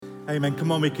Amen.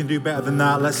 Come on, we can do better than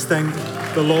that. Let's thank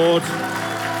the Lord.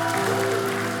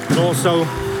 And also,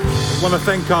 I want to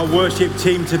thank our worship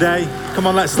team today. Come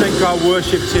on, let's thank our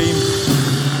worship team.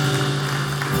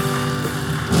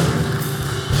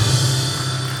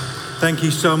 Thank you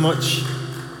so much,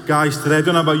 guys, today. I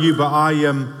don't know about you, but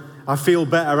I feel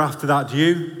better after that. Do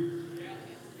you?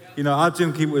 You know, I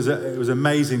think it was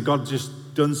amazing. God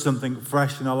just done something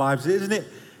fresh in our lives. Isn't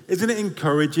it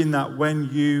encouraging that when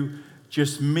you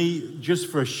just meet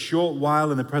just for a short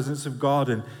while in the presence of God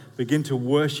and begin to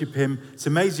worship Him, it's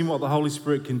amazing what the Holy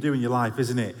Spirit can do in your life,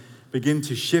 isn't it? Begin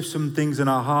to shift some things in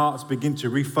our hearts, begin to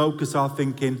refocus our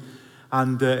thinking,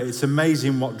 and it's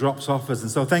amazing what drops off us. And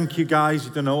so thank you, guys.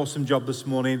 You've done an awesome job this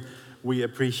morning. We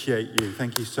appreciate you.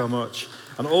 Thank you so much.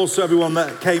 And also everyone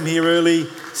that came here early,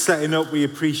 setting up, we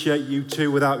appreciate you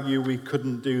too. Without you, we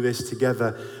couldn't do this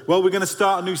together. Well, we're going to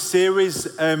start a new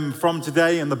series from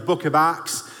today in the book of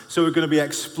Acts. So we're going to be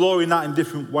exploring that in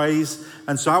different ways.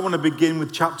 And so I want to begin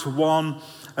with chapter 1.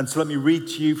 And so let me read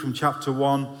to you from chapter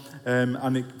 1.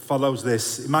 And it follows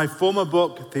this. In my former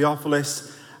book,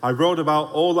 Theophilus, I wrote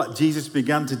about all that Jesus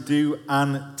began to do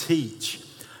and teach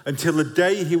until the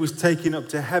day he was taken up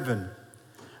to heaven.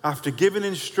 After giving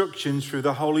instructions through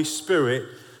the Holy Spirit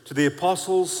to the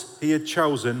apostles he had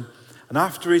chosen, and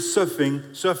after his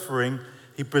suffering,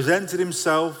 he presented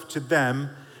himself to them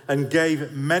and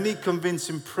gave many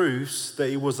convincing proofs that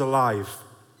he was alive.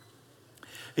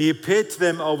 He appeared to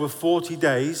them over 40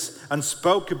 days and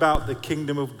spoke about the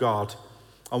kingdom of God.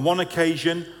 On one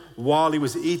occasion, while he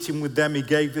was eating with them, he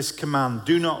gave this command: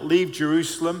 "Do not leave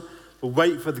Jerusalem, but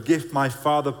wait for the gift my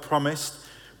Father promised,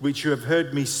 which you have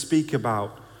heard me speak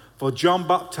about. For John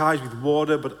baptized with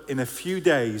water, but in a few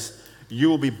days you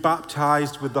will be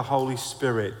baptized with the Holy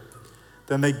Spirit."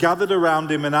 Then they gathered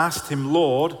around him and asked him,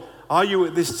 "Lord, are you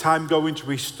at this time going to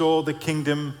restore the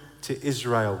kingdom to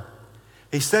Israel?"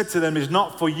 He said to them, "It is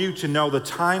not for you to know the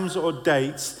times or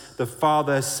dates the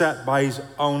Father has set by his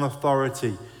own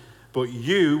authority, but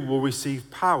you will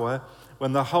receive power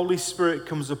when the Holy Spirit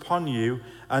comes upon you,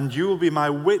 and you will be my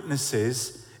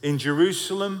witnesses in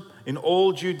Jerusalem, in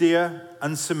all Judea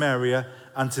and Samaria,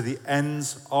 and to the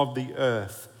ends of the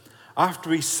earth."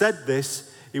 After he said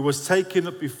this, he was taken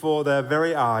up before their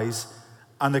very eyes,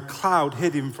 and a cloud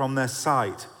hid him from their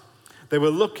sight. They were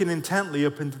looking intently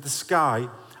up into the sky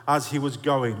as he was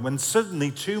going, when suddenly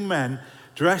two men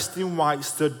dressed in white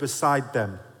stood beside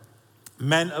them.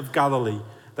 "Men of Galilee,"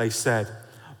 they said,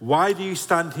 "why do you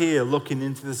stand here looking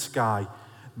into the sky?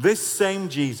 This same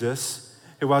Jesus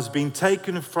who has been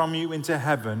taken from you into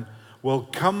heaven will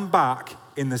come back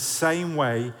in the same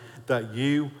way that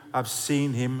you have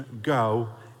seen him go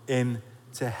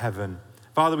into heaven."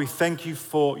 Father, we thank you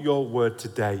for your word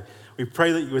today. We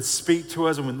pray that you would speak to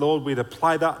us, and Lord, we'd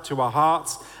apply that to our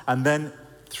hearts and then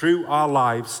through our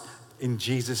lives. In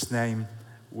Jesus' name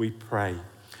we pray.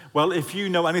 Well, if you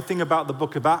know anything about the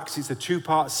book of Acts, it's a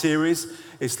two-part series.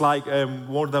 It's like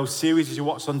one of those series you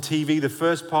watch on TV. The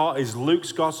first part is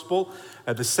Luke's gospel.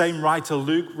 The same writer,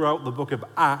 Luke, wrote the book of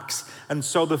Acts. And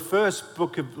so the first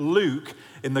book of Luke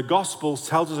in the Gospels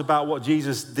tells us about what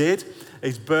Jesus did,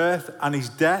 his birth and his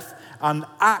death. And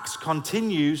Acts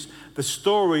continues the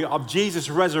story of Jesus'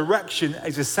 resurrection,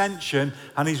 his ascension,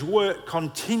 and his work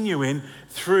continuing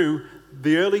through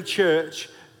the early church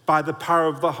by the power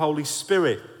of the Holy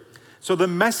Spirit. So the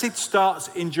message starts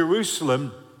in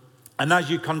Jerusalem, and as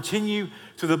you continue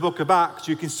through the book of Acts,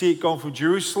 you can see it going from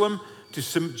Jerusalem to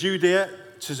Judea,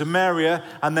 to Samaria,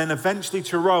 and then eventually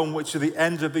to Rome, which are the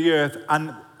ends of the earth.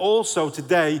 And also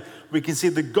today, we can see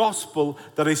the gospel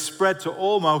that is spread to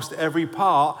almost every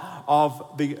part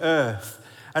of the earth.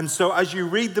 And so as you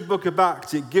read the book of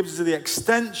Acts, it gives us the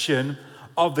extension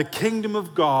of the kingdom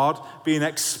of God being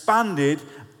expanded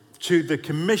to the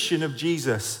commission of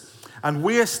Jesus. And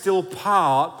we are still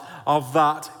part of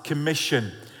that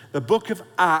commission. The book of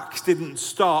Acts didn't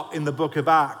stop in the book of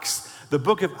Acts. The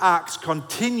book of Acts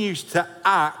continues to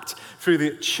act through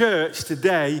the church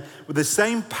today with the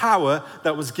same power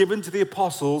that was given to the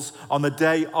apostles on the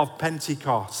day of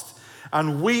Pentecost.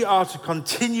 And we are to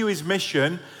continue his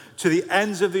mission to the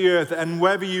ends of the earth. And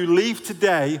wherever you leave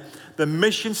today, the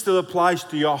mission still applies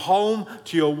to your home,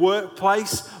 to your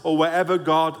workplace, or wherever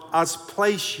God has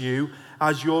placed you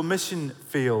as your mission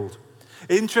field.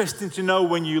 Interesting to know,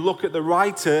 when you look at the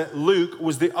writer, Luke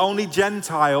was the only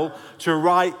Gentile to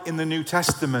write in the New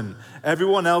Testament.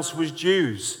 Everyone else was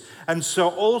Jews. And so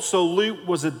also Luke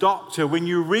was a doctor. When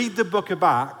you read the book of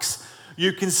Acts,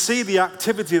 you can see the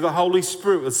activity of the Holy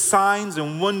Spirit with signs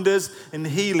and wonders and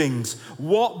healings.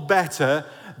 What better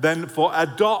than for a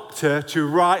doctor to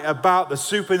write about the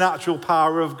supernatural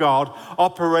power of God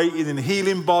operating in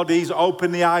healing bodies,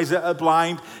 opening the eyes that are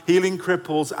blind, healing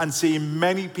cripples, and seeing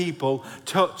many people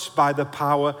touched by the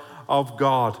power of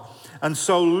God. And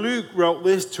so Luke wrote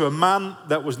this to a man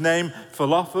that was named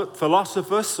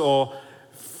Philosophus or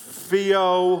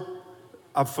Theo.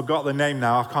 I've forgot the name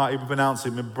now. I can't even pronounce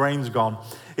it. My brain's gone.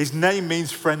 His name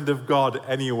means friend of God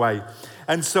anyway.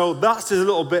 And so that's just a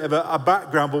little bit of a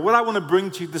background. But what I want to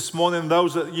bring to you this morning,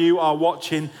 those that you are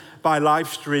watching by live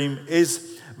stream,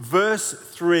 is verse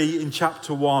 3 in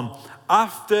chapter 1.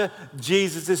 After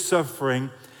Jesus' suffering,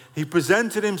 he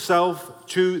presented himself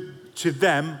to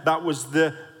them, that was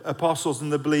the apostles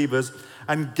and the believers,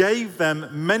 and gave them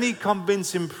many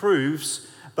convincing proofs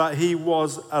that he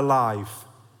was alive.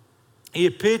 He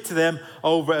appeared to them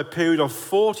over a period of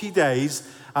 40 days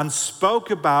and spoke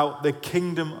about the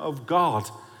kingdom of God.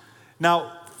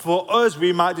 Now, for us,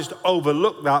 we might just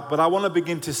overlook that, but I want to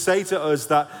begin to say to us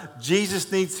that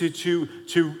Jesus needs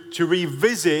to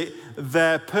revisit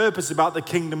their purpose about the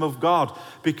kingdom of God.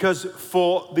 Because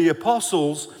for the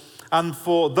apostles and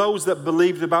for those that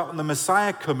believed about the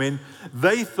Messiah coming,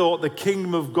 they thought the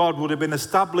kingdom of God would have been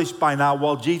established by now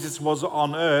while Jesus was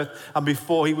on earth and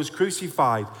before he was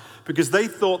crucified. Because they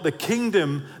thought the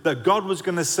kingdom that God was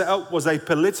going to set up was a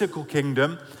political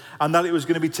kingdom and that it was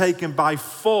going to be taken by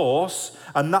force.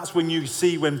 And that's when you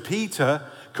see when Peter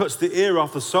cuts the ear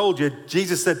off the soldier,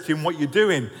 Jesus said to him, "What are you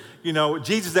doing?" You know,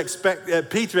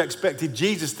 Peter expected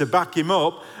Jesus to back him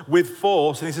up with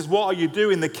force. And he says, "What are you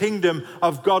doing? The kingdom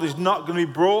of God is not going to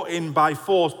be brought in by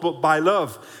force, but by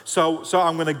love." So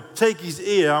I'm going to take his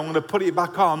ear, I'm going to put it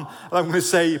back on, and I'm going to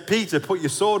say, "Peter, put your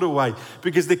sword away."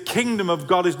 Because the kingdom of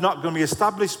God is not going to be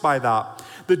established by that.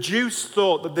 The Jews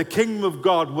thought that the kingdom of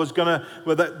God was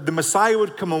that the Messiah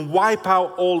would come and wipe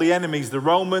out all the enemies, the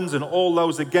Romans and all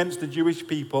those against the Jewish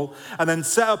people, and then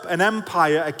set up an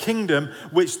empire, a kingdom,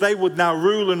 which they would now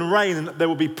rule and reign, and there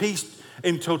would be peace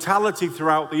in totality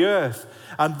throughout the earth.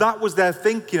 And that was their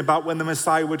thinking about when the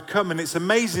Messiah would come. And it's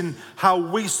amazing how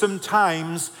we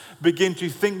sometimes begin to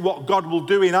think what God will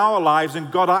do in our lives, and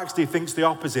God actually thinks the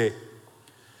opposite.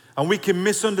 And we can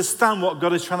misunderstand what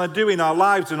God is trying to do in our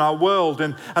lives and our world.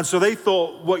 And so they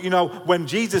thought, when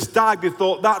Jesus died, they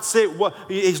thought, that's it.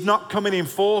 He's not coming in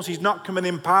force. He's not coming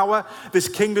in power. This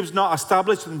kingdom's not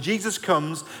established. And Jesus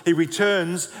comes, he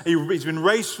returns, he's been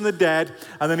raised from the dead.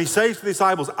 And then he says to the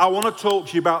disciples, "I want to talk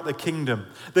to you about the kingdom.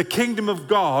 The kingdom of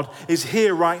God is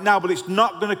here right now, but it's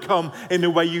not going to come in the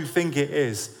way you think it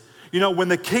is." You know, when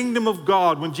the kingdom of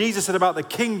God, when Jesus said about the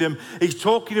kingdom, he's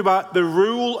talking about the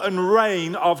rule and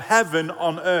reign of heaven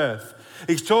on earth.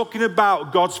 He's talking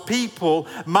about God's people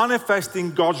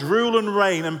manifesting God's rule and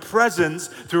reign and presence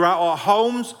throughout our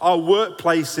homes, our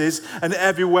workplaces, and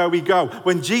everywhere we go.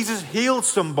 When Jesus healed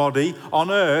somebody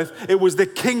on earth, it was the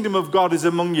kingdom of God is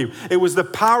among you. It was the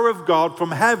power of God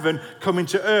from heaven coming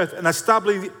to earth and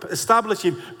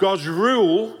establishing God's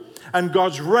rule and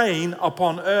God's reign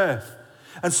upon earth.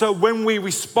 And so when we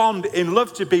respond in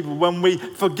love to people, when we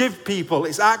forgive people,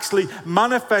 it's actually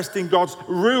manifesting God's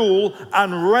rule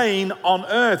and reign on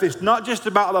earth. It's not just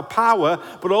about the power,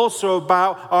 but also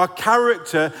about our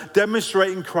character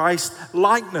demonstrating Christ's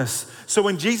likeness. So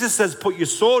when Jesus says, "Put your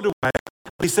sword away,"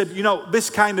 he said,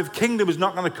 this kind of kingdom is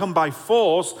not going to come by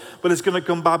force, but it's going to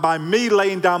come by me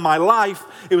laying down my life.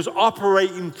 It was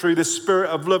operating through the spirit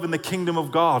of love in the kingdom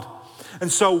of God.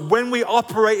 And so when we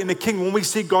operate in the kingdom, when we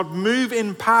see God move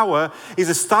in power, he's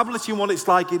establishing what it's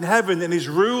like in heaven and his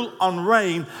rule and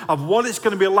reign of what it's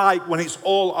going to be like when it's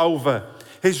all over.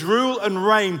 His rule and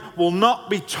reign will not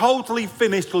be totally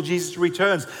finished till Jesus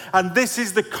returns. And this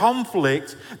is the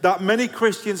conflict that many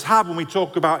Christians have when we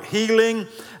talk about healing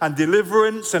and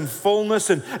deliverance and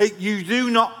fullness. And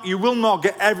you will not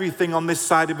get everything on this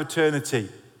side of eternity.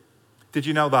 Did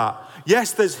you know that?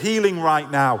 Yes, there's healing right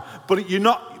now, but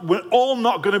we're all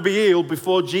not going to be healed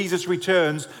before Jesus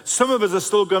returns. Some of us are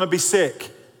still going to be sick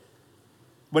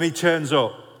when he turns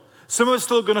up. Some of us are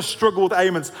still going to struggle with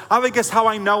ailments. I guess how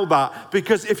I know that,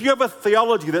 because if you have a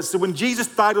theology that says when Jesus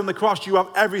died on the cross, you have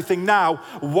everything now,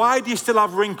 why do you still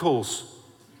have wrinkles?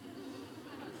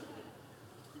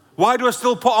 Why do I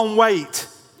still put on weight?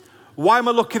 Why am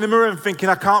I looking in the mirror and thinking,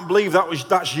 I can't believe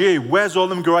that's you? Where's all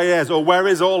them grey hairs? Or where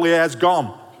is all the hairs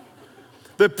gone?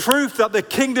 The proof that the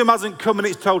kingdom hasn't come in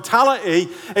its totality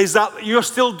is that you're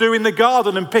still doing the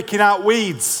garden and picking out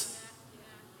weeds.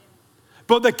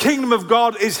 But the kingdom of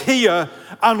God is here,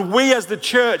 and we as the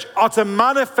church are to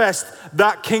manifest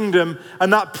that kingdom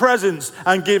and that presence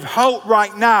and give hope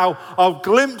right now of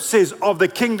glimpses of the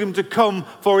kingdom to come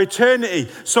for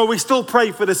eternity. So we still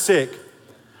pray for the sick.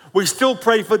 We still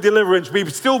pray for deliverance. We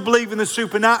still believe in the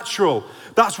supernatural.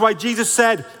 That's why Jesus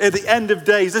said at the end of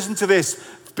days, listen to this,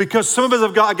 because some of us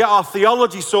have got to get our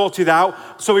theology sorted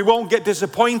out so we won't get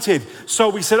disappointed. So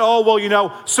we said, oh, well, you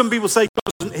know, some people say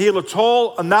God doesn't heal at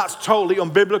all, and that's totally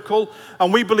unbiblical.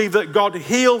 And we believe that God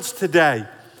heals today.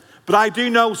 But I do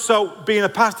know, so being a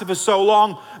pastor for so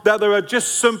long, that there are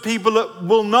just some people that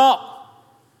will not.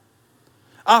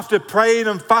 After praying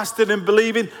and fasting and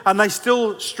believing, and they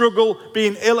still struggle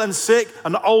being ill and sick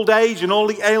and old age and all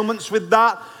the ailments with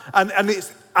that. And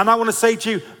I want to say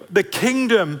to you, the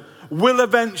kingdom will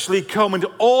eventually come into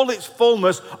all its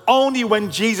fullness only when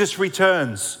Jesus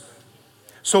returns.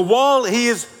 So while he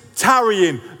is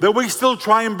tarrying, that we still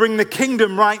try and bring the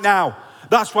kingdom right now.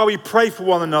 That's why we pray for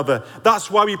one another.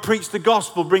 That's why we preach the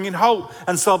gospel, bringing hope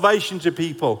and salvation to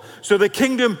people. So the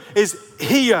kingdom is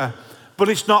here, but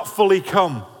it's not fully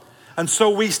come. And so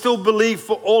we still believe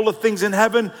for all the things in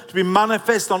heaven to be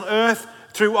manifest on earth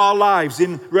through our lives.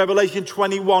 In Revelation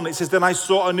 21, it says, then I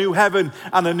saw a new heaven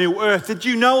and a new earth. Did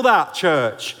you know that,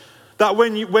 church? That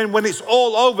when it's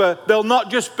all over, there'll not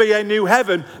just be a new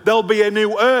heaven, there'll be a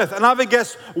new earth. And have a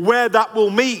guess where that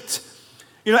will meet.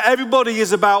 You know, everybody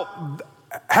is about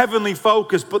heavenly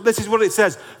focus, but this is what it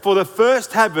says. For the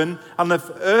first heaven and the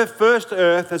first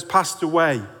earth has passed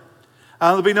away, and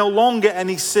there'll be no longer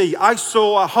any sea. I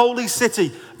saw a holy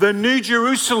city, the New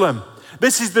Jerusalem.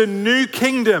 This is the new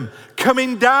kingdom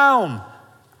coming down.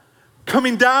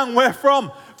 Coming down where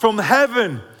from? From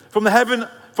heaven. From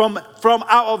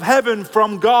out of heaven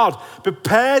from God.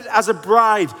 Prepared as a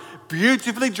bride,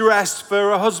 beautifully dressed for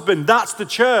her husband. That's the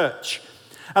church.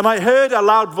 And I heard a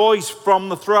loud voice from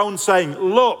the throne saying,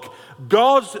 look,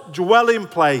 God's dwelling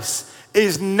place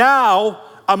is now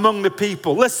among the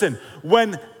people. Listen,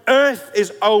 when earth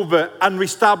is over and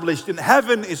reestablished, and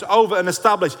heaven is over and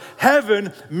established,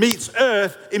 heaven meets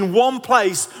earth in one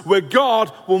place where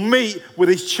God will meet with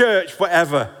his church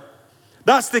forever.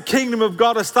 That's the kingdom of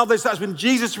God established. That's when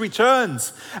Jesus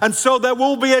returns. And so there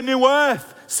will be a new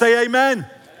earth. Say amen.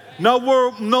 No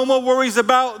more worries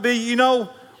about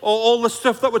all the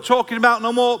stuff that we're talking about.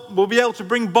 No more. We'll be able to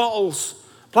bring bottles,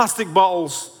 plastic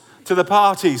bottles, to the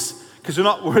parties because we're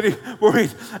not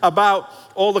worried about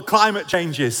all the climate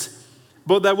changes.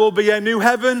 But there will be a new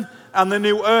heaven and the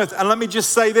new earth. And let me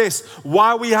just say this.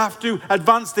 Why we have to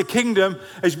advance the kingdom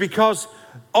is because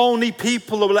only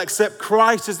people who will accept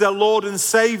Christ as their Lord and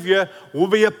Savior will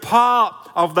be a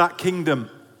part of that kingdom.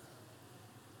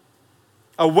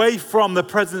 Away from the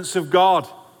presence of God.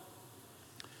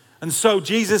 And so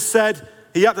Jesus said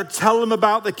he had to tell them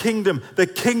about the kingdom. The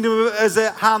kingdom is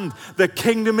at hand. The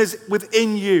kingdom is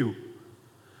within you.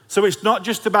 So it's not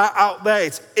just about out there,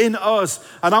 it's in us.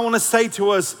 And I want to say to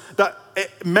us that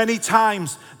many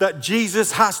times that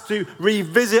Jesus has to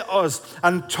revisit us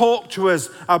and talk to us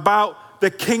about the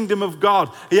kingdom of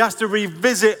God. He has to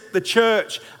revisit the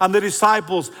church and the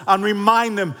disciples and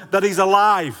remind them that he's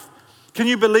alive. Can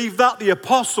you believe that? The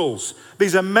apostles,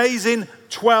 these amazing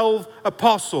 12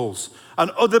 apostles and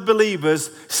other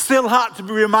believers still had to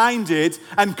be reminded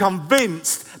and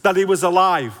convinced that he was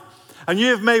alive. And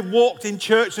you may have walked in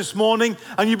church this morning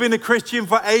and you've been a Christian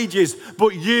for ages, but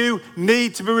you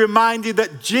need to be reminded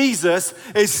that Jesus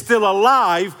is still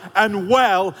alive and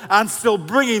well and still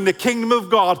bringing the kingdom of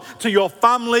God to your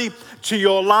family, to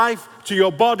your life, to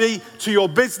your body, to your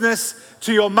business,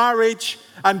 to your marriage,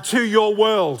 and to your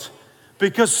world.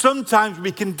 Because sometimes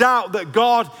we can doubt that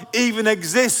God even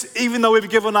exists, even though we've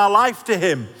given our life to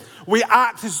him. We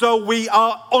act as though we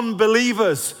are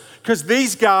unbelievers, because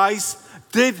these guys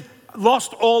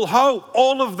lost all hope,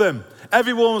 all of them.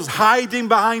 Everyone was hiding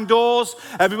behind doors.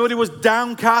 Everybody was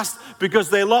downcast because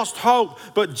they lost hope.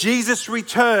 But Jesus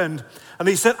returned and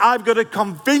he said, I've got to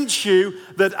convince you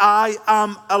that I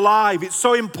am alive. It's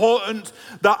so important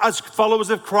that as followers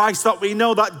of Christ that we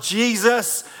know that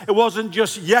Jesus, it wasn't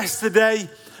just yesterday,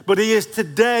 but he is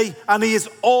today and he is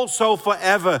also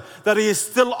forever, that he is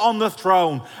still on the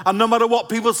throne. And no matter what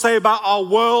people say about our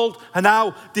world and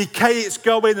how decay it's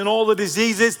going and all the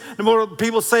diseases, no matter what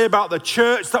people say about the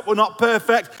church that we're not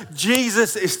perfect,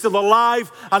 Jesus is still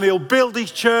alive and he'll build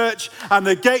his church and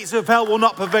the gates of hell will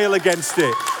not prevail against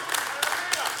it.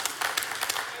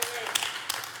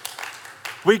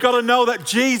 We got to know that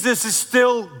Jesus is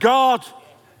still God.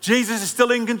 Jesus is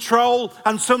still in control,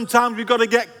 and sometimes we've got to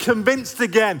get convinced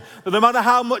again that no matter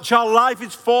how much our life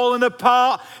is falling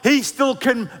apart, he still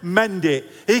can mend it.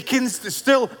 He can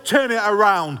still turn it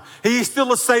around. He is still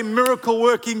the same miracle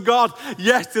working God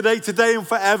yesterday, today, and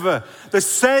forever. The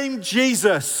same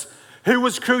Jesus who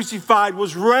was crucified,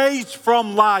 was raised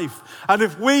from life. And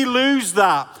if we lose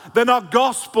that, then our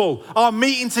gospel, our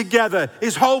meeting together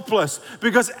is hopeless,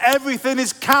 because everything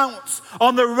counts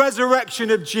on the resurrection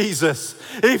of Jesus.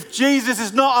 If Jesus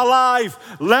is not alive,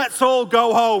 let's all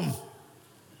go home.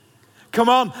 Come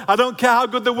on, I don't care how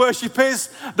good the worship is,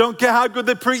 don't care how good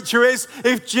the preacher is.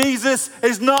 If Jesus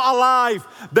is not alive,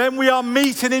 then we are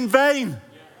meeting in vain.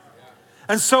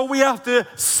 And so we have the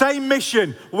same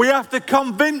mission. We have to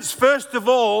convince, first of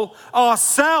all,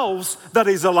 ourselves that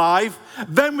he's alive.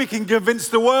 Then we can convince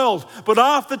the world. But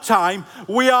half the time,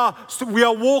 we are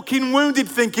walking wounded,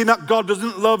 thinking that God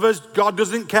doesn't love us, God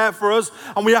doesn't care for us.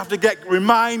 And we have to get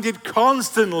reminded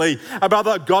constantly about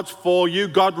that God's for you,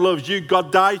 God loves you,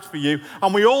 God died for you.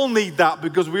 And we all need that,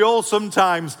 because we all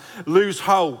sometimes lose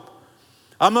hope.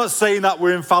 I'm not saying that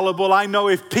we're infallible. I know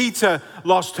if Peter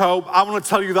lost hope, I want to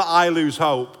tell you that I lose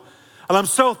hope. And I'm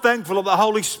so thankful that the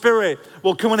Holy Spirit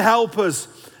will come and help us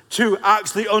to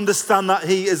actually understand that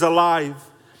he is alive.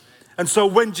 And so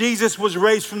when Jesus was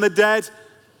raised from the dead,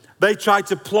 they tried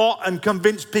to plot and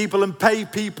convince people and pay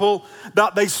people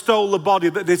that they stole the body,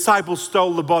 that the disciples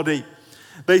stole the body.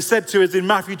 They said to us in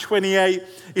Matthew 28,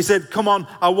 he said, come on,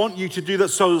 I want you to do that.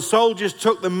 So the soldiers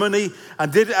took the money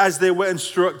and did it as they were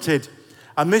instructed.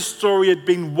 And this story had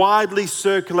been widely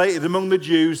circulated among the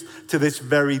Jews to this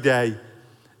very day.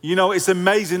 You know, it's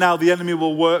amazing how the enemy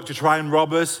will work to try and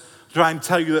rob us, to try and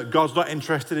tell you that God's not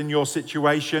interested in your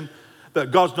situation,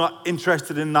 that God's not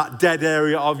interested in that dead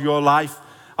area of your life.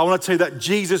 I want to tell you that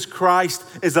Jesus Christ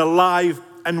is alive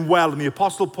and well. And the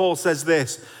Apostle Paul says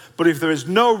this, but if there is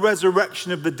no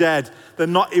resurrection of the dead,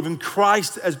 then not even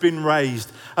Christ has been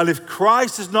raised. And if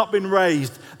Christ has not been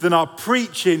raised, then our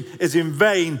preaching is in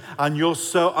vain, and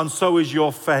so is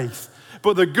your faith.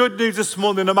 But the good news this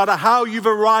morning, no matter how you've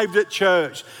arrived at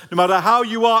church, no matter how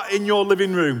you are in your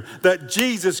living room, that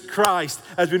Jesus Christ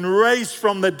has been raised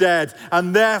from the dead,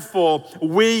 and therefore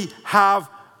we have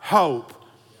hope.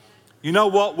 You know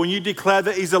what? When you declare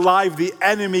that he's alive, the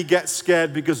enemy gets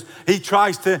scared, because he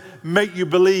tries to make you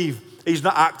believe he's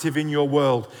not active in your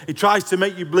world. He tries to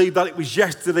make you believe that it was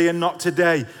yesterday and not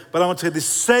today. But I want to tell you, this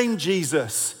same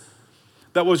Jesus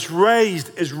that was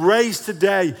raised is raised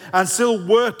today and still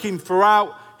working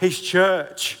throughout his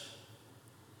church.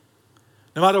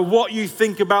 No matter what you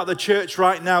think about the church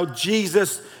right now,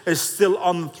 Jesus is still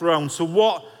on the throne. So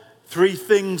what 3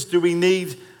 things do we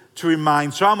need to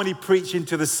remind? So I'm only preaching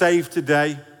to the saved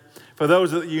today, for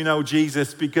those that you know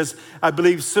Jesus, because I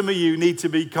believe some of you need to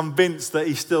be convinced that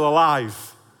he's still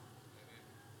alive.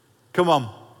 Come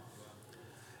on.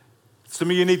 Some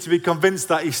of you need to be convinced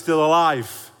that he's still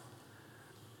alive,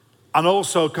 and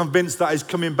also convinced that he's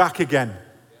coming back again.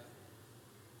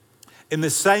 In the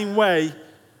same way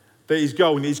that he's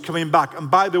going, he's coming back.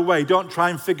 And by the way, don't try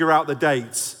and figure out the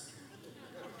dates.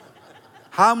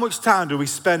 How much time do we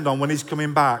spend on when he's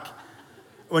coming back?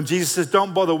 When Jesus says,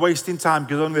 don't bother wasting time,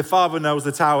 because only the Father knows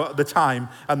the time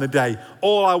and the day.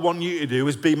 All I want you to do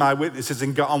is be my witnesses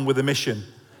and get on with the mission.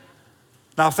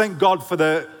 Now, thank God for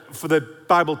the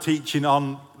Bible teaching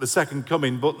on the second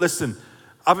coming. But listen,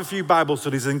 have a few Bible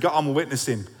studies and get on with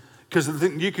witnessing, because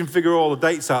you can figure all the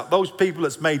dates out. Those people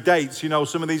that's made dates, you know,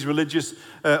 some of these religious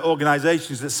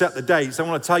organizations that set the dates, I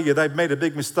want to tell you, they've made a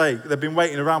big mistake. They've been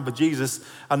waiting around for Jesus,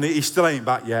 and he still ain't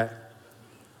back yet.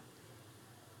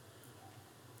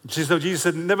 So Jesus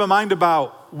said, never mind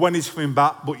about when he's coming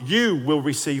back, but you will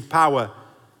receive power.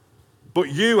 But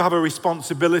you have a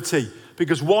responsibility,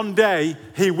 because one day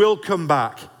he will come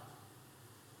back,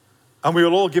 and we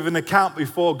will all give an account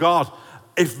before God.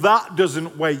 If that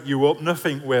doesn't wake you up,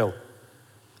 nothing will.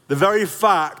 The very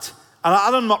fact, and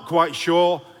I'm not quite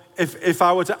sure, if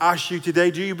I were to ask you today,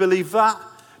 do you believe that?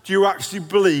 Do you actually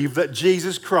believe that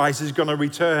Jesus Christ is going to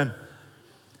return?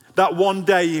 That one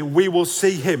day we will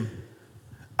see him,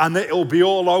 and it'll be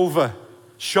all over.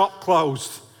 Shop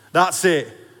closed. That's it.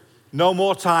 No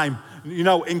more time. You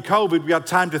know, in COVID, we had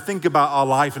time to think about our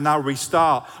life and now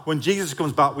restart. When Jesus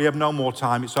comes back, we have no more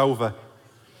time. It's over.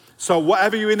 So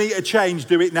whatever you need to change,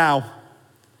 do it now.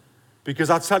 Because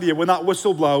I tell you, when that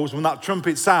whistle blows, when that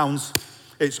trumpet sounds,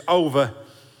 it's over.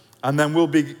 And then we'll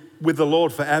be with the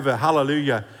Lord forever.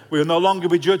 Hallelujah. We will no longer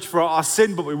be judged for our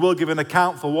sin, but we will give an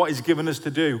account for what he's given us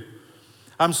to do.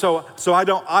 So I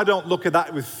don't look at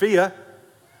that with fear.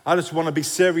 I just want to be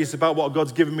serious about what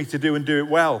God's given me to do and do it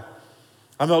well.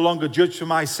 I'm no longer judged for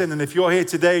my sin. And if you're here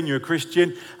today and you're a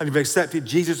Christian and you've accepted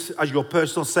Jesus as your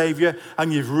personal Savior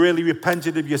and you've really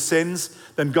repented of your sins,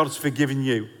 then God's forgiven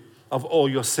you of all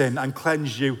your sin and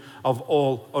cleansed you of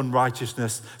all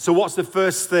unrighteousness. So what's the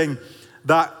first thing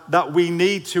that we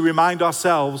need to remind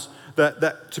ourselves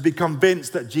that to be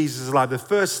convinced that Jesus is alive, the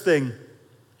first thing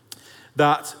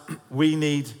that we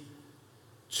need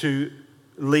to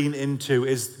lean into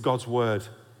is God's word.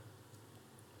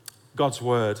 God's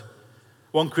word.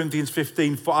 1 Corinthians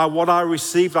 15, for what I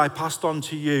received I passed on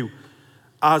to you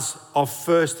as of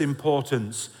first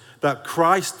importance, that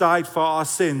Christ died for our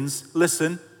sins,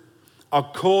 listen,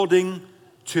 according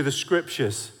to the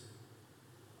scriptures.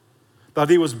 That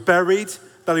he was buried,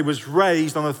 that he was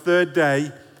raised on the third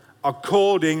day,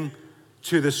 according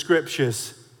to the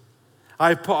scriptures.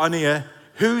 I've put on here,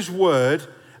 whose word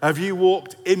have you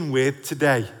walked in with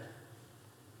today?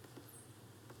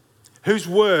 Whose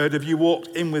word have you walked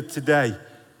in with today?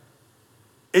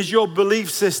 Is your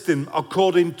belief system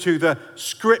according to the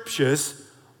scriptures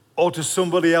or to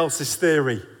somebody else's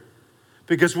theory?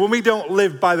 Because when we don't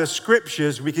live by the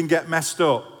scriptures, we can get messed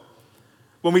up.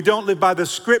 When we don't live by the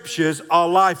scriptures, our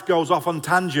life goes off on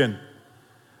tangent.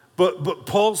 But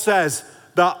Paul says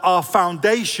that our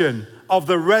foundation of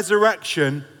the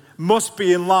resurrection must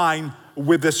be in line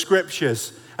with the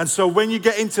scriptures. And so when you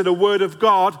get into the word of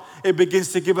God, it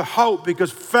begins to give a hope,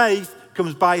 because faith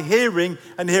comes by hearing,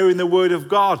 and hearing the word of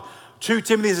God. 2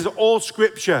 Timothy says all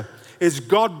scripture is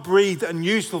God-breathed and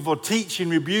useful for teaching,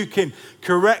 rebuking,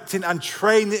 correcting, and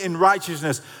training in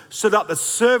righteousness, so that the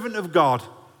servant of God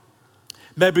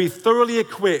may be thoroughly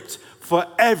equipped for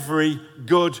every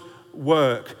good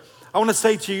work. I want to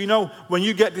say to you, when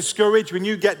you get discouraged, when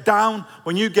you get down,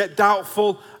 when you get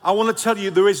doubtful, I want to tell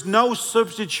you there is no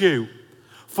substitute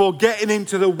for getting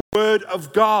into the word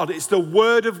of God. It's the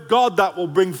word of God that will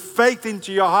bring faith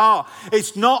into your heart.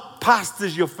 It's not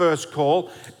pastors your first call.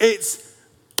 It's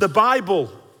the Bible.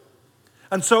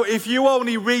 And so if you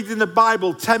only read in the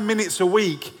Bible 10 minutes a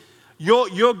week,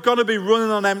 you're going to be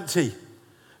running on empty.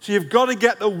 So you've got to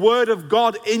get the word of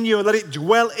God in you and let it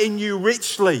dwell in you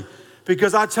richly.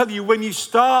 Because I tell you, when you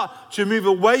start to move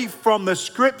away from the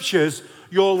scriptures,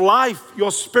 your life,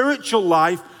 your spiritual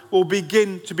life will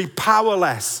begin to be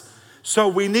powerless. So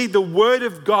we need the word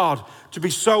of God to be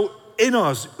so in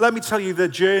us. Let me tell you the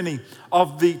journey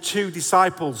of the two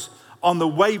disciples on the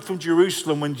way from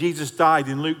Jerusalem when Jesus died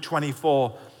in Luke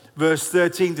 24, verse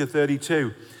 13 to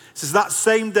 32. It says, that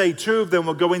same day, two of them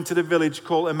were going to the village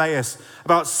called Emmaus,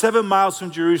 about 7 miles from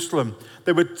Jerusalem.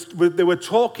 They were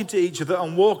talking to each other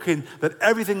and walking that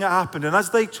everything that happened. And as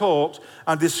they talked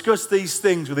and discussed these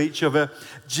things with each other,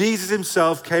 Jesus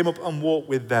himself came up and walked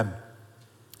with them.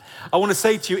 I want to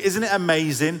say to you, isn't it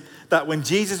amazing that when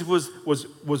Jesus was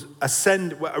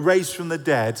raised from the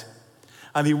dead,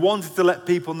 and he wanted to let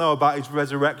people know about his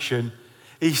resurrection,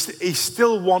 he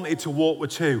still wanted to walk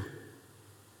with two.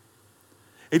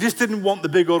 He just didn't want the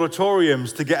big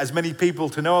auditoriums to get as many people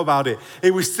to know about it.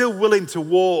 He was still willing to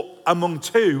walk among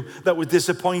two that were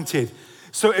disappointed.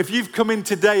 So if you've come in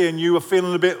today and you are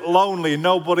feeling a bit lonely and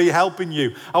nobody helping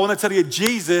you, I want to tell you,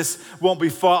 Jesus won't be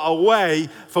far away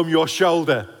from your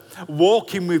shoulder,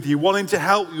 walking with you, wanting to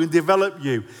help you and develop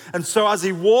you. And so as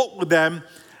he walked with them,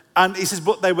 and he says,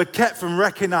 but they were kept from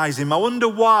recognizing him. I wonder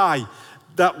why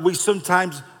that we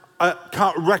sometimes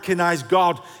can't recognize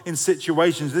God in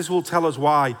situations. This will tell us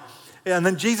why. And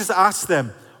then Jesus asked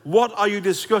them, what are you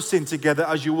discussing together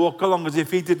as you walk along, as if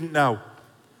he didn't know?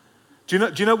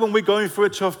 Do you know when we're going through a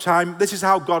tough time, this is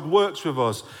how God works with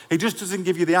us. He just doesn't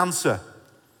give you the answer.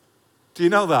 Do you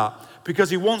know that?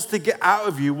 Because he wants to get out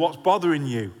of you what's bothering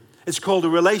you. It's called a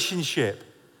relationship.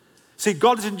 See,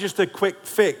 God isn't just a quick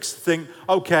fix, think,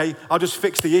 okay, I'll just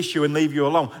fix the issue and leave you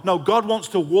alone. No, God wants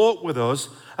to walk with us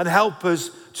and help us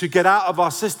to get out of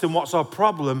our system what's our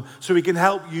problem, so he can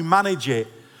help you manage it.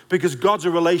 Because God's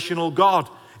a relational God.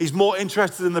 He's more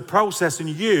interested in the process in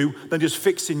you than just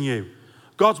fixing you.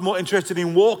 God's more interested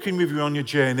in walking with you on your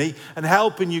journey and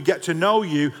helping you get to know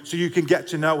you so you can get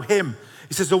to know him.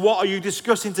 He says, so what are you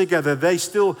discussing together? They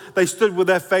stood with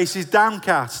their faces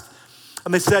downcast.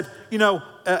 And they said,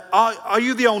 are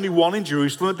you the only one in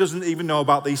Jerusalem that doesn't even know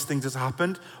about these things that's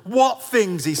happened? What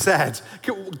things, he said.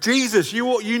 Jesus,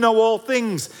 you know all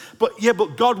things. But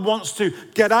God wants to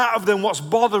get out of them what's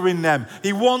bothering them.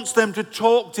 He wants them to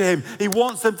talk to him. He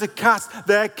wants them to cast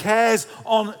their cares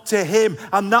on to him.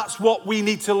 And that's what we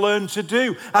need to learn to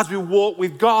do as we walk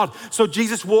with God. So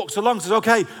Jesus walks along and says,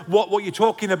 okay, what are you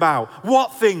talking about?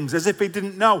 What things? As if he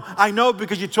didn't know. I know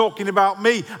because you're talking about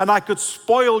me, and I could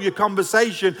spoil your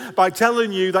conversation by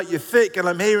telling you that you're thick and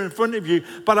I'm here in front of you,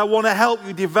 but I want to help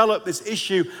you develop this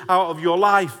issue out of your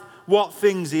life. What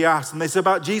things, he asked. And they said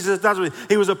about Jesus of Nazareth,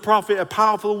 he was a prophet, a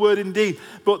powerful word indeed,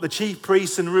 but the chief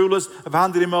priests and rulers have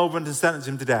handed him over and sentenced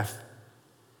him to death.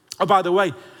 Oh, by the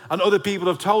way, and other people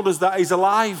have told us that he's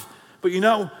alive, but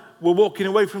we're walking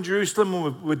away from Jerusalem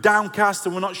and we're downcast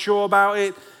and we're not sure about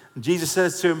it. And Jesus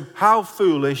says to him, how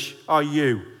foolish are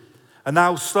you? And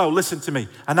how slow, listen to me,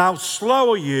 and how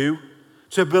slow are you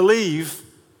to believe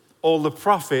all the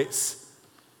prophets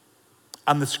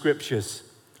and the scriptures?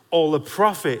 All the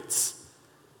prophets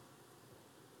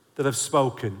that have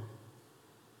spoken.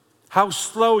 How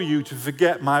slow are you to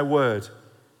forget my word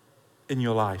in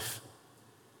your life?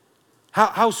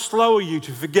 How slow are you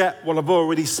to forget what I've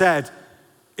already said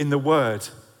in the word?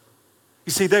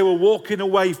 You see, they were walking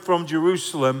away from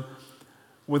Jerusalem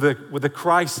with a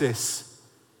crisis,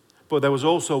 but there was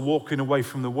also walking away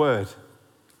from the word.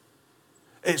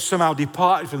 It somehow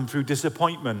departed from them through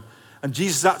disappointment. And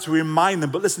Jesus had to remind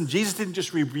them. But listen, Jesus didn't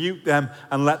just rebuke them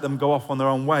and let them go off on their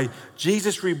own way.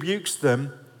 Jesus rebukes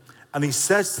them and he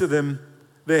says to them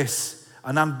this,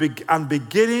 and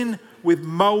beginning with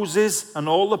Moses and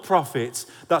all the prophets,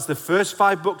 that's the first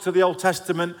 5 books of the Old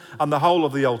Testament and the whole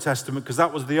of the Old Testament, because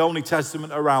that was the only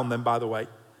testament around them, by the way.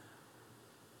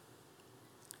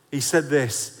 He said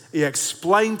this, he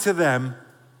explained to them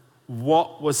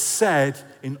what was said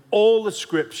in all the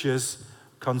scriptures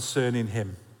concerning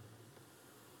him.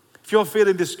 If you're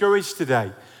feeling discouraged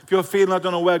today, if you're feeling I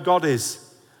don't know where God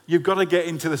is, you've got to get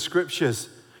into the scriptures.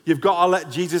 You've got to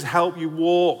let Jesus help you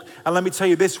walk. And let me tell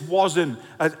you, this wasn't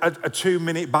a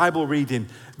 2-minute Bible reading.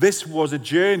 This was a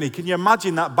journey. Can you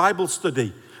imagine that Bible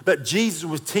study that Jesus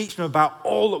was teaching them about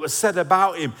all that was said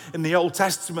about him in the Old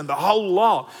Testament, the whole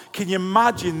lot? Can you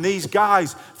imagine these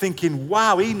guys thinking,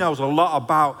 wow, he knows a lot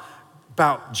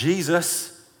about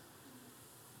Jesus?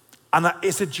 And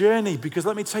it's a journey, because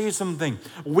let me tell you something.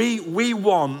 We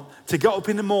want to get up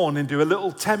in the morning, do a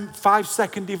little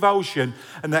 5-second devotion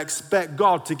and expect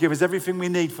God to give us everything we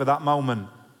need for that moment.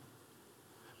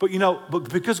 But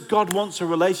because God wants a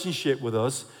relationship with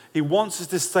us, he wants us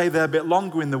to stay there a bit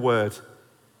longer in the word.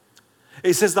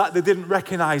 It says that they didn't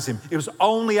recognize him. It was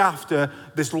only after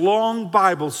this long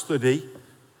Bible study,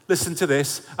 listen to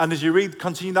this, and as you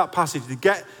continue that passage, they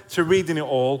get to reading it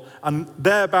all, and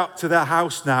they're about to their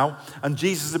house now, and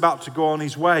Jesus is about to go on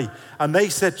his way. And they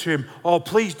said to him, oh,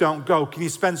 please don't go. Can you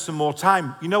spend some more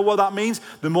time? You know what that means?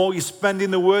 The more you spend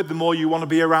in the word, the more you want to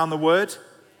be around the word.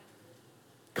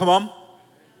 Come on.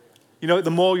 The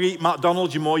more you eat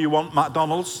McDonald's, the more you want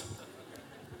McDonald's.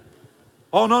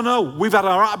 Oh, no.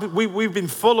 We've been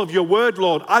full of your word,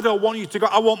 Lord. I don't want you to go.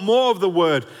 I want more of the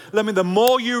word. The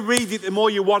more you read it, the more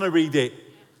you want to read it.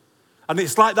 And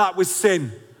it's like that with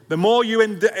sin. The more you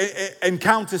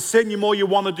encounter sin, the more you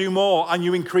want to do more and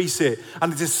you increase it.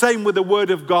 And it's the same with the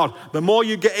word of God. The more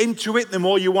you get into it, the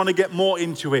more you want to get more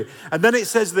into it. And then it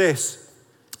says this.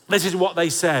 This is what they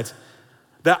said.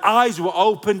 Their eyes were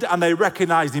opened and they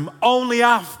recognized him only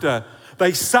after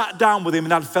they sat down with him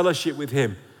and had fellowship with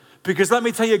him. Because let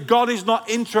me tell you, God is not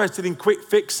interested in quick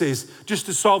fixes just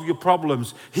to solve your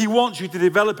problems. He wants you to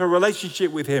develop a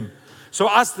relationship with him. So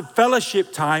as the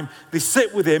fellowship time, they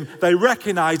sit with him, they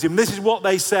recognize him. This is what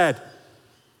they said.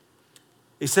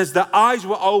 It says their eyes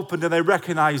were opened and they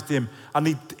recognized him, and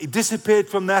he disappeared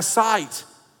from their sight.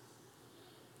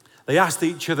 They asked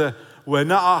each other, were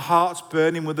not our hearts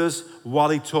burning with us while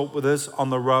he talked with us on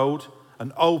the road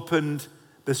and opened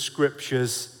the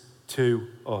scriptures to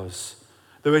us?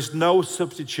 There is no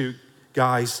substitute,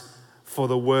 guys, for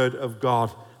the word of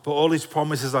God. But all his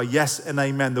promises are yes and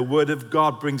amen. The word of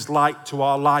God brings light to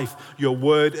our life. Your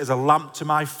word is a lamp to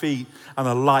my feet and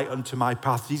a light unto my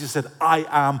path. Jesus said, I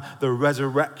am the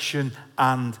resurrection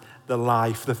and the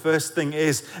life. The first thing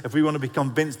is, if we want to be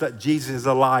convinced that Jesus is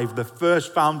alive, the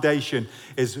first foundation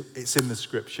is it's in the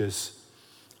scriptures.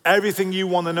 Everything you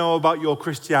want to know about your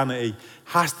Christianity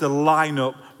has to line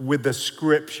up with the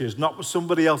scriptures, not with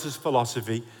somebody else's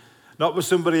philosophy, not with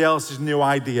somebody else's new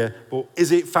idea, but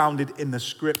is it founded in the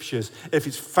scriptures? If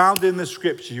it's founded in the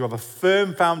scriptures, you have a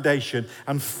firm foundation,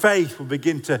 and faith will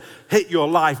begin to hit your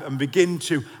life and begin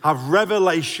to have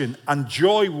revelation, and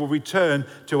joy will return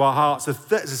to our hearts.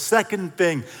 The second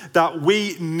thing that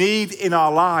we need in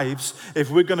our lives,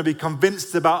 if we're going to be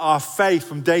convinced about our faith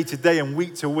from day to day and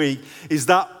week to week, is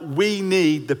that we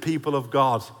need the people of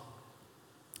God.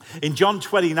 In John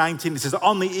 20:19, it says,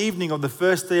 on the evening of the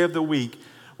first day of the week,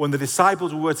 when the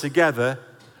disciples were together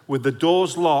with the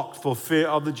doors locked for fear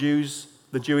of the Jews,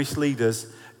 the Jewish leaders,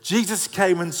 Jesus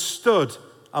came and stood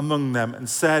among them and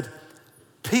said,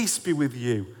 peace be with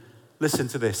you. Listen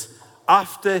to this.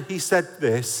 After he said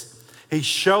this, he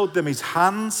showed them his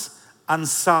hands and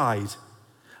side.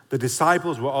 The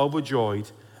disciples were overjoyed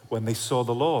when they saw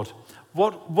the Lord.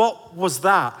 What was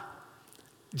that?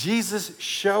 Jesus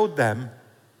showed them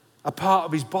a part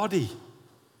of his body.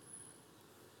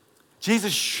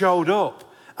 Jesus showed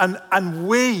up And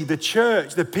we, the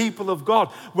church, the people of God,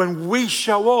 when we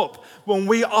show up, when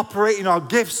we operate in our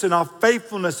gifts and our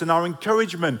faithfulness and our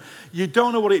encouragement, you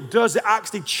don't know what it does. It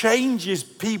actually changes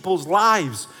people's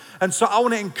lives. And so I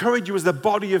want to encourage you as the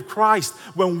body of Christ,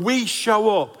 when we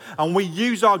show up and we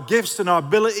use our gifts and our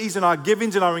abilities and our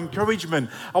givings and our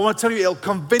encouragement, I want to tell you, it'll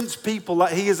convince people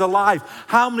that he is alive.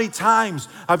 How many times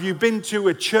have you been to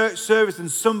a church service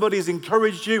and somebody has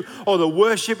encouraged you, or the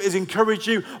worship has encouraged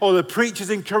you, or the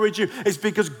preacher's encouraged you? It's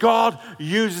because God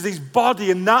uses his body,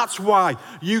 and that's why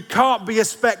you can't be a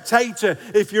spectator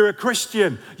if you're a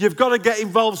Christian. You've got to get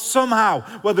involved somehow,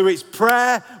 whether it's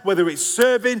prayer, whether it's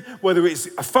serving, whether it's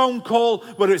a phone call,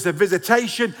 whether it's a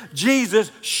visitation. Jesus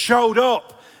showed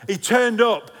up. He turned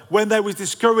up when they was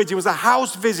discouraged. It was a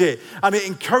house visit, and it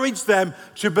encouraged them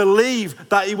to believe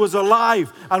that he was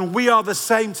alive. And we are the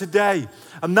same today.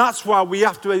 And that's why we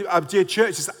have to be a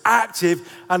church that's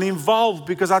active and involved,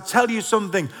 because I tell you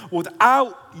something,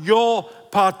 without your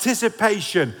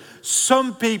participation,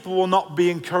 some people will not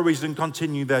be encouraged and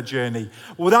continue their journey.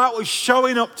 Without us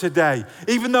showing up today,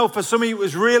 even though for some of you it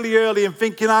was really early and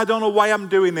thinking, I don't know why I'm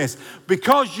doing this,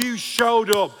 because you showed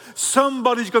up,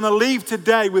 somebody's going to leave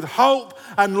today with hope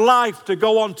and life to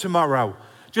go on tomorrow.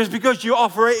 Just because you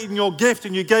operated in your gift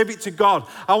and you gave it to God,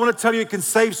 I want to tell you it can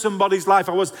save somebody's life.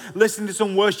 I was listening to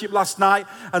some worship last night,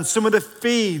 and some of the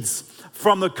feeds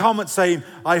from the comments saying,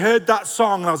 I heard that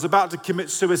song and I was about to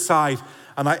commit suicide,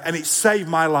 and it saved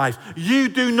my life. You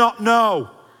do not know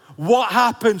what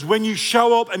happens when you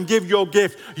show up and give your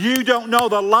gift. You don't know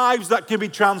the lives that can be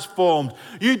transformed.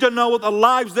 You don't know what the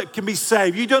lives that can be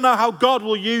saved. You don't know how God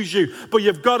will use you, but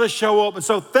you've got to show up. And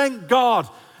so thank God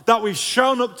that we've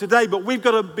shown up today, but we've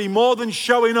got to be more than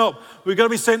showing up. We've got to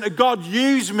be saying to God,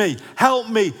 use me, help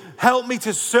me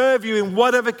to serve you in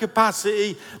whatever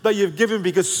capacity that you've given,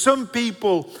 because some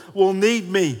people will need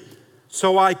me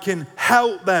so I can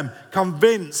help them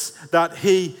convince that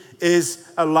he is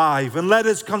alive. And let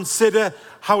us consider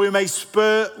how we may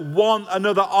spur one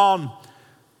another on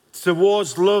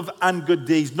towards love and good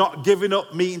deeds, not giving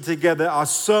up meeting together,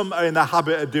 as some are in the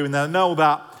habit of doing. I know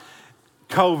that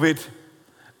COVID,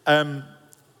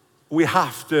 we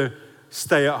have to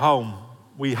stay at home.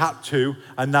 We had to,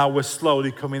 and now we're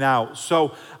slowly coming out.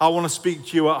 So I want to speak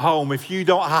to you at home. If you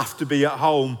don't have to be at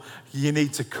home, you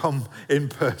need to come in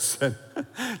person.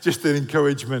 Just an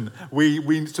encouragement.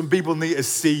 Some people need to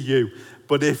see you,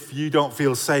 but if you don't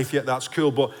feel safe yet, that's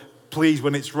cool. But please,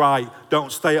 when it's right,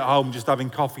 don't stay at home just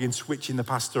having coffee and switching the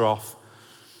pastor off.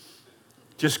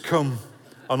 Just come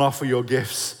and offer your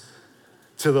gifts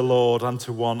to the Lord and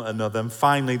to one another. And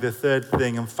finally, the third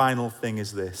thing and final thing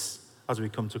is this, as we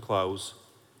come to close.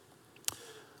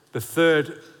 The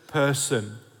third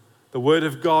person, the Word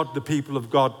of God, the people of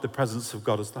God, the presence of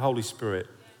God, is the Holy Spirit.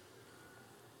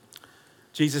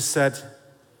 Jesus said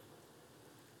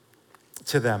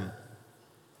to them,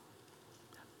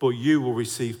 but you will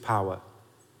receive power.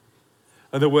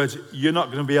 In other words, you're not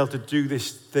going to be able to do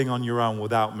this thing on your own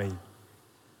without me,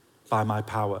 by my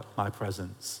power, my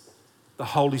presence. The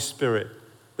Holy Spirit,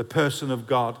 the person of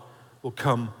God, will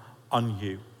come on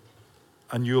you,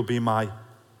 and you'll be my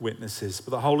witnesses.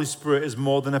 But the Holy Spirit is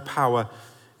more than a power.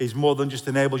 He's more than just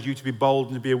enables you to be bold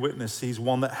and to be a witness. He's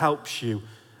one that helps you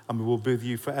and will be with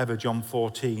you forever, John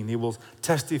 14. He will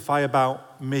testify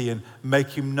about me and make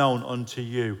him known unto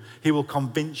you. He will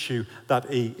convince you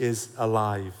that he is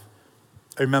alive.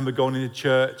 I remember going into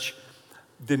church,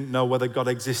 didn't know whether God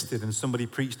existed, and somebody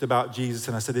preached about Jesus,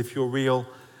 and I said, if you're real,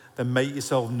 then make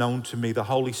yourself known to me. The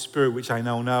Holy Spirit, which I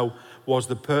now was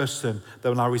the person that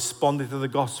when I responded to the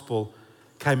gospel,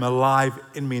 came alive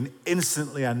in me, and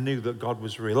instantly I knew that God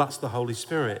was real. That's the Holy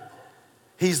Spirit.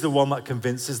 He's the one that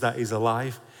convinces that he's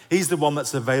alive. He's the one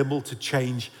that's available to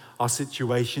change our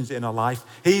situations in our life.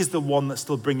 He's the one that's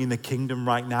still bringing the kingdom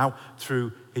right now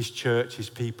through his church, his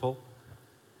people.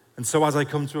 And so as I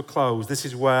come to a close, this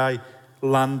is where I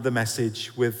land the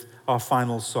message with our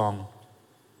final song.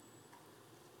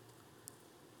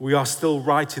 We are still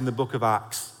writing the book of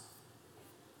Acts.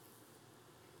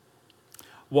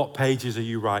 What pages are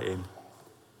you writing?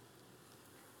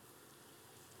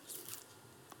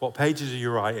 What pages are you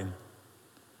writing?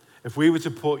 If we were to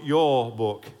put your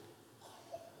book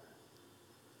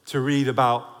to read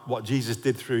about what Jesus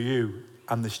did through you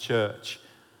and this church,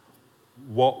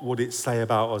 what would it say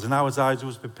about us? And as I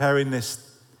was preparing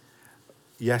this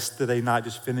yesterday night,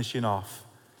 just finishing off,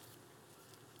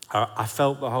 I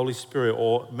felt the Holy Spirit,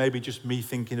 or maybe just me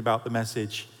thinking about the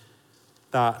message,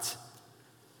 that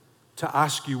to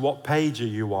ask you, what page are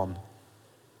you on?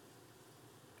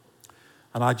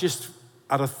 And I just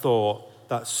had a thought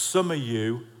that some of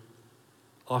you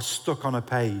are stuck on a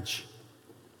page.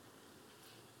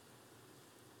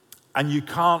 and you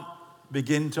can't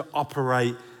begin to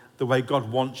operate the way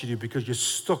God wants you to because you're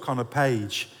stuck on a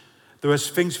page. There is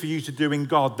things for you to do in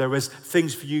God. There is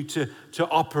things for you to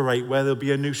operate where there'll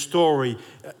be a new story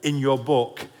in your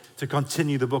book to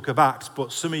continue the book of Acts.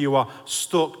 But some of you are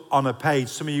stuck on a page.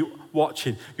 Some of you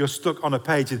watching, you're stuck on a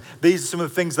page. And these are some of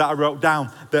the things that I wrote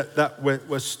down that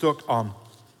we're stuck on.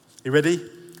 You ready?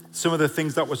 Some of the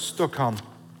things that we're stuck on.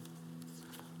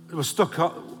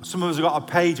 Some of us have got a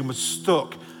page and we're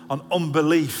stuck on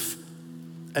unbelief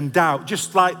and doubt,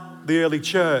 just like the early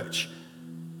church.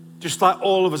 Just like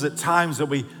all of us at times that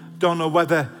we don't know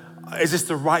whether, is this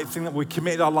the right thing that we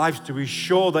committed our lives to? Are we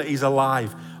sure that he's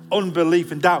alive?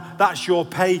 Unbelief and doubt, that's your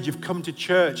page. You've come to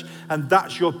church and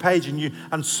that's your page,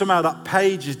 and somehow that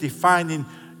page is defining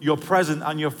your present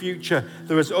and your future.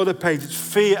 There is other pages,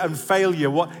 fear and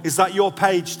failure. What is that your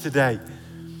page today?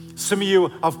 Some of you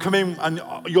have come in and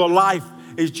your life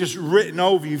is just written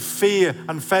over you, fear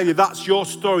and failure. That's your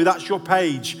story, that's your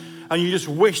page. And you just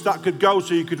wish that could go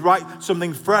so you could write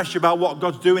something fresh about what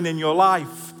God's doing in your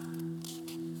life.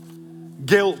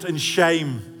 Guilt and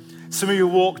shame. Some of you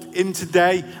walked in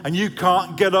today and you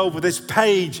can't get over this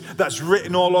page that's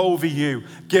written all over you.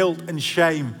 Guilt and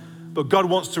shame. But God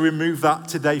wants to remove that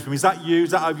today from you. Is that you?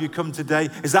 Is that how you come today?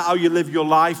 Is that how you live your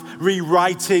life?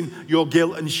 Rewriting your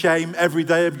guilt and shame every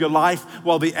day of your life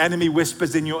while the enemy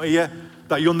whispers in your ear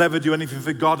that you'll never do anything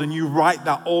for God, and you write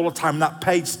that all the time. That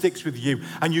page sticks with you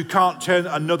and you can't turn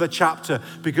another chapter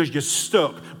because you're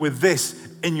stuck with this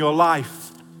in your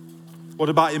life. What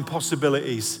about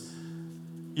impossibilities?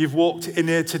 You've walked in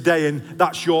here today and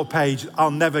that's your page.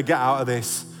 I'll never get out of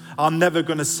this. I'm never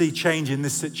going to see change in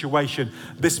this situation.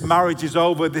 This marriage is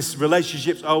over. This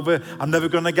relationship's over. I'm never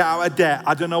going to get out of debt.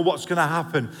 I don't know what's going to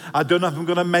happen. I don't know if I'm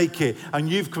going to make it. And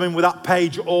you've come in with that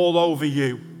page all over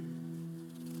you.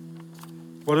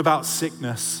 What about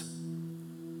sickness?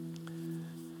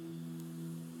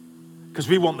 Because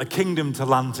we want the kingdom to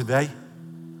land today.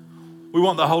 We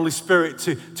want the Holy Spirit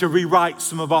to rewrite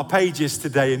some of our pages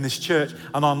today in this church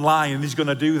and online, and he's going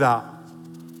to do that.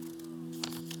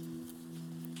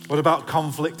 What about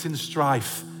conflict and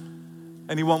strife?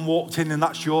 Anyone walked in and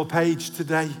that's your page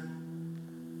today?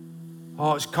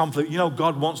 Oh, it's conflict. You know,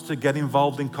 God wants to get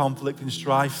involved in conflict and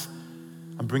strife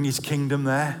and bring his kingdom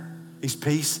there. His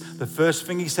peace. The first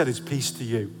thing he said is peace to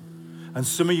you. And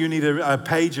some of you need a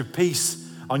page of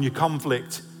peace on your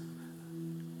conflict.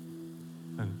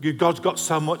 And God's got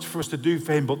so much for us to do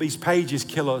for him, but these pages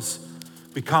kill us.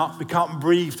 We can't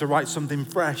breathe to write something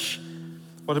fresh.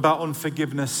 What about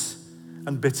unforgiveness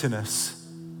and bitterness?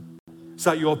 Is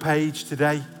that your page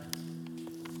today?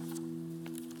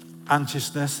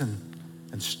 Anxiousness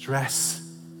and stress.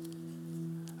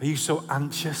 Are you so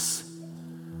anxious?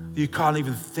 You can't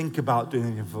even think about doing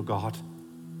anything for God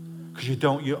because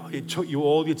it took you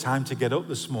all your time to get up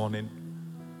this morning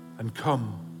and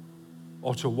come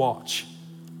or to watch.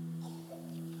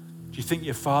 Do you think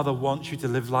your Father wants you to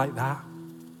live like that?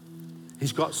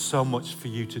 He's got so much for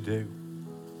you to do.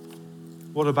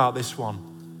 What about this one?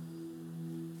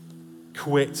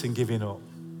 Quit and giving up.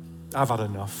 I've had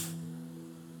enough.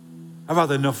 I've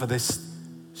had enough of this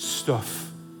stuff.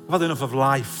 I've had enough of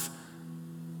life.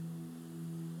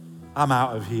 I'm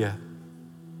out of here.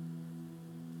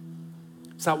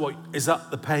 Is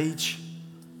that the page?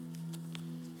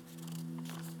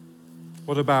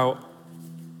 What about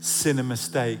sin and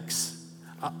mistakes?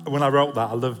 When I wrote that,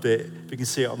 I loved it. If you can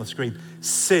see it on the screen.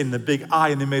 Sin, the big I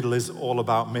in the middle, is all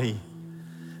about me.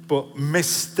 But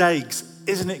mistakes,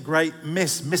 isn't it great?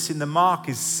 Missing the mark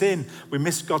is sin. We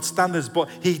miss God's standards, but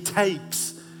he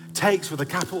takes with a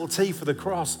capital T for the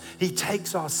cross. He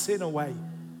takes our sin away.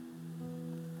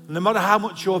 No matter how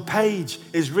much your page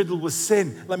is riddled with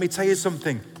sin, let me tell you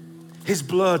something. His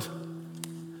blood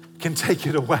can take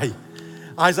it away.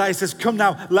 Isaiah says, come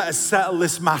now, let us settle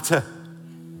this matter.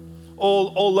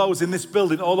 All those in this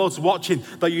building, all those watching,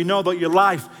 that you know that your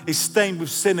life is stained with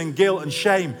sin and guilt and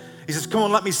shame. He says, come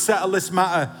on, let me settle this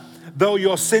matter. Though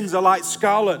your sins are like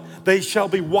scarlet, they shall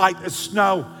be white as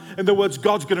snow. In other words,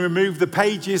 God's going to remove the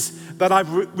pages that I've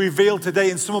revealed today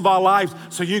in some of our lives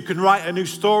so you can write a new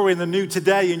story in the new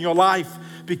today in your life.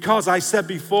 Because I said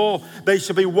before, they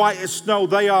shall be white as snow.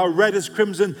 They are red as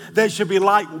crimson. They shall be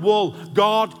like wool.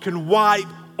 God can wipe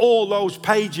all those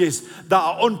pages that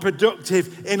are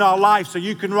unproductive in our life so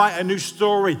you can write a new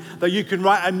story, that you can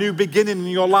write a new beginning in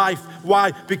your life.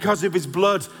 Why? Because of his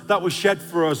blood that was shed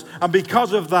for us. And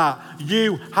because of that,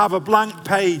 you have a blank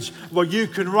page where you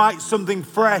can write something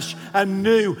fresh and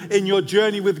new in your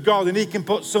journey with God. And he can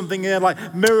put something in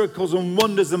like miracles and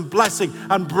wonders and blessing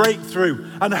and breakthrough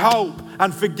and hope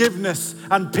and forgiveness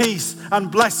and peace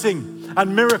and blessing.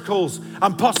 and miracles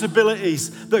and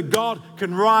possibilities that God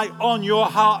can write on your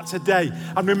heart today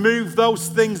and remove those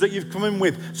things that you've come in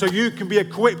with so you can be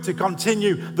equipped to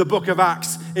continue the book of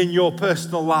Acts in your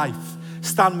personal life.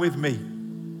 Stand with me,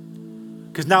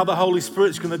 because now the Holy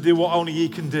Spirit's going to do what only He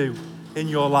can do in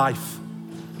your life.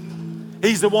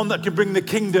 He's the one that can bring the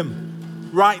kingdom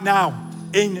right now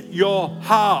in your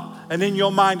heart and in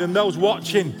your mind. And those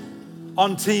watching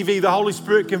on TV, the Holy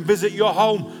Spirit can visit your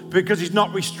home because He's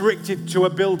not restricted to a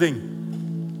building.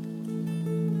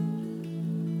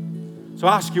 So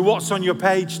I ask you, what's on your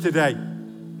page today?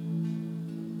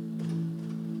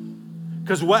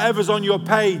 Because whatever's on your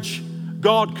page,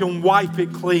 God can wipe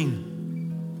it clean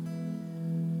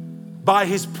by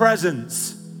His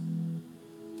presence.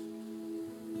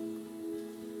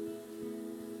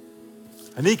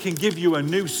 And He can give you a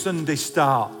new Sunday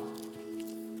start.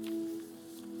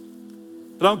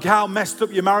 I don't care how messed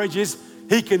up your marriage is,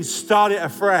 He can start it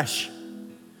afresh.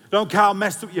 I don't care how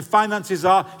messed up your finances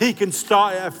are, He can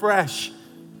start it afresh.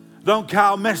 I don't care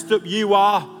how messed up you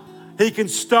are, He can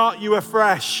start you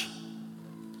afresh.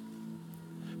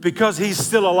 Because He's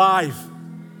still alive.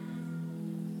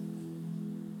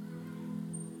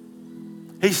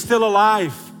 He's still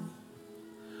alive.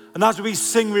 And as we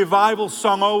sing revival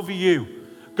song over you,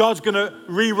 God's going to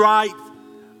rearrange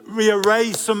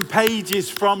some pages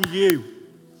from you.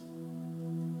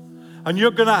 And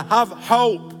you're going to have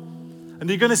hope. And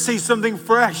you're going to see something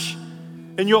fresh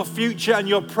in your future and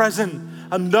your present.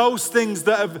 And those things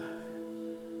that have...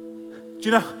 Do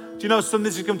you know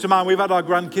something that's come to mind? We've had our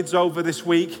grandkids over this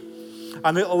week.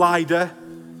 And little Ida,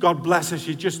 God bless her,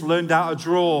 she just learned how to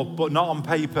draw, but not on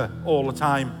paper all the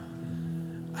time.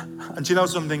 And do you know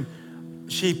something?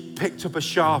 She picked up a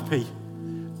Sharpie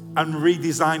and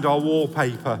redesigned our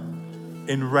wallpaper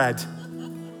in red.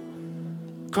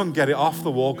 Couldn't get it off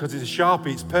the wall because it's a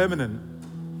Sharpie, it's permanent.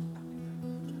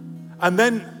 And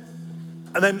then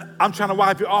I'm trying to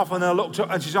wipe it off, and then I looked up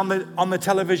and she's on the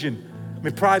television,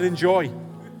 with pride and joy.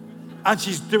 And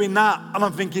she's doing that, and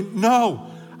I'm thinking, no,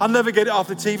 I'll never get it off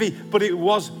the TV. But it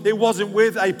wasn't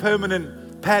with a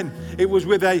permanent pen, it was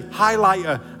with a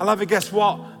highlighter. And I'll guess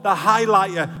what? The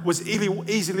highlighter was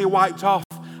easily wiped off.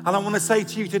 And I want to say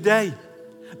to you today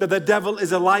that the devil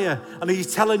is a liar, and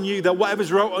he's telling you that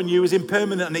whatever's wrote on you is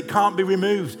impermanent and it can't be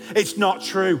removed. It's not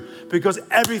true, because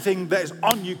everything that is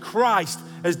on you, Christ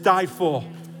has died for.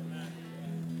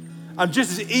 And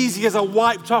just as easy as I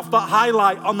wiped off that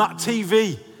highlight on that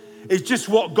TV, is just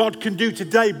what God can do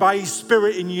today by His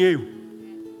Spirit in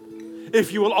you.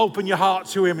 If you will open your heart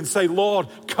to Him and say, Lord,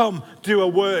 come do a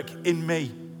work in me.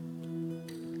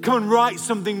 Come and write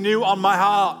something new on my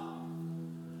heart.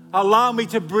 Allow me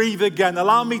to breathe again.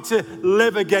 Allow me to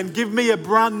live again. Give me a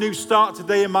brand new start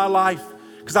today in my life,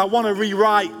 because I want to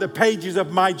rewrite the pages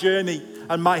of my journey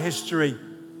and my history.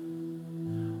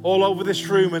 All over this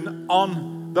room and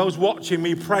on those watching,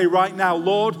 we pray right now,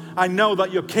 Lord, I know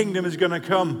that your kingdom is going to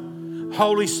come.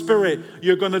 Holy Spirit,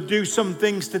 you're going to do some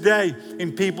things today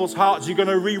in people's hearts. You're going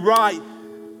to rewrite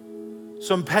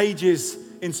some pages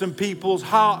in some people's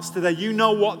hearts today. You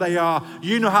know what they are.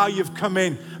 You know how you've come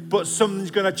in. But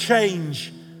something's going to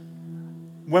change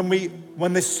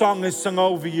when this song is sung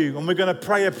over you. And we're going to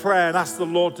pray a prayer and ask the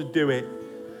Lord to do it.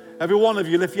 Every one of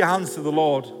you, lift your hands to the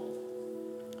Lord.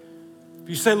 If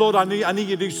you say, Lord, I need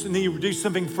you to do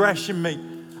something fresh in me.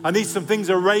 I need some things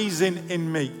arising in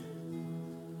me.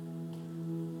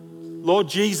 Lord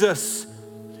Jesus,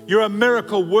 you're a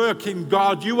miracle working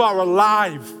God. You are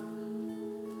alive.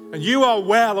 And you are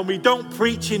well, and we don't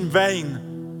preach in vain.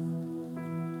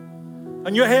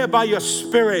 And you're here by your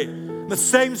Spirit. The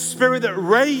same Spirit that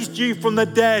raised you from the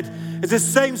dead is the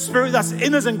same Spirit that's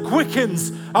in us and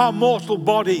quickens our mortal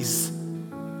bodies.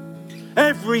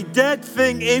 Every dead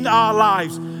thing in our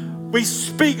lives, we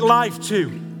speak life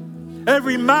to.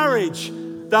 Every marriage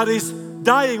that is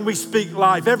dying, we speak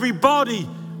life. Every body,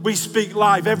 we speak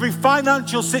life. Every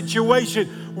financial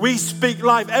situation, we speak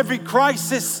life. Every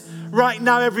crisis right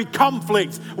now, every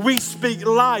conflict, we speak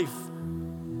life.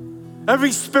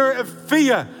 Every spirit of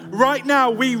fear, right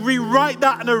now, we rewrite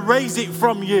that and erase it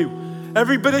from you.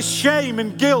 Every bit of shame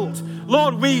and guilt,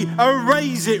 Lord, we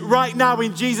erase it right now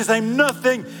in Jesus' name.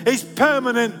 Nothing is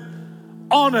permanent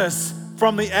on us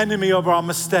from the enemy of our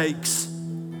mistakes.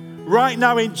 Right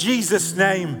now in Jesus'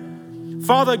 name.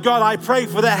 Father God, I pray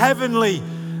for the heavenly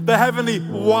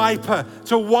wiper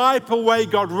to wipe away,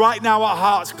 God, right now our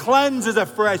hearts. Cleanse us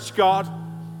afresh, God.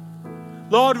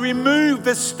 Lord, remove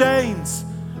the stains.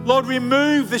 Lord,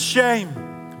 remove the shame.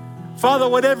 Father,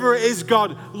 whatever it is,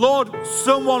 God, Lord,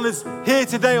 someone is here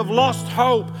today of lost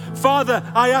hope. Father,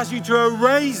 I ask you to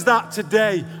erase that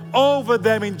today over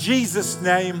them in Jesus'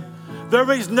 name. There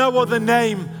is no other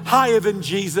name higher than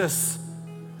Jesus.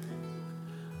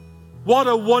 What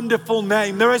a wonderful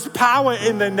name. There is power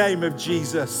in the name of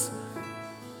Jesus.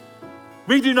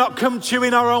 We do not come to you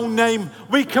in our own name.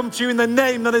 We come to you in the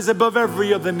name that is above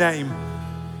every other name.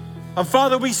 And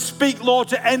Father, we speak, Lord,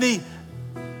 to any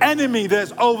enemy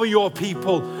that's over your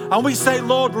people. And we say,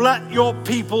 Lord, let your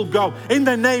people go. In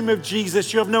the name of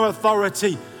Jesus, you have no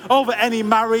authority over any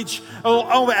marriage,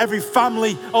 over every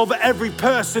family, over every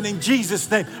person. In Jesus'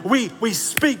 name, we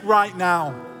speak right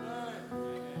now.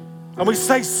 And we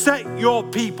say, set your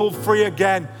people free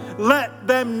again. Let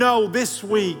them know this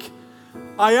week.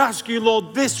 I ask you,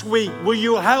 Lord, this week, will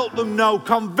you help them know,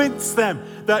 convince them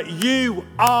that you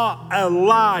are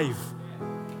alive.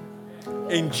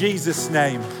 In Jesus'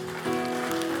 name.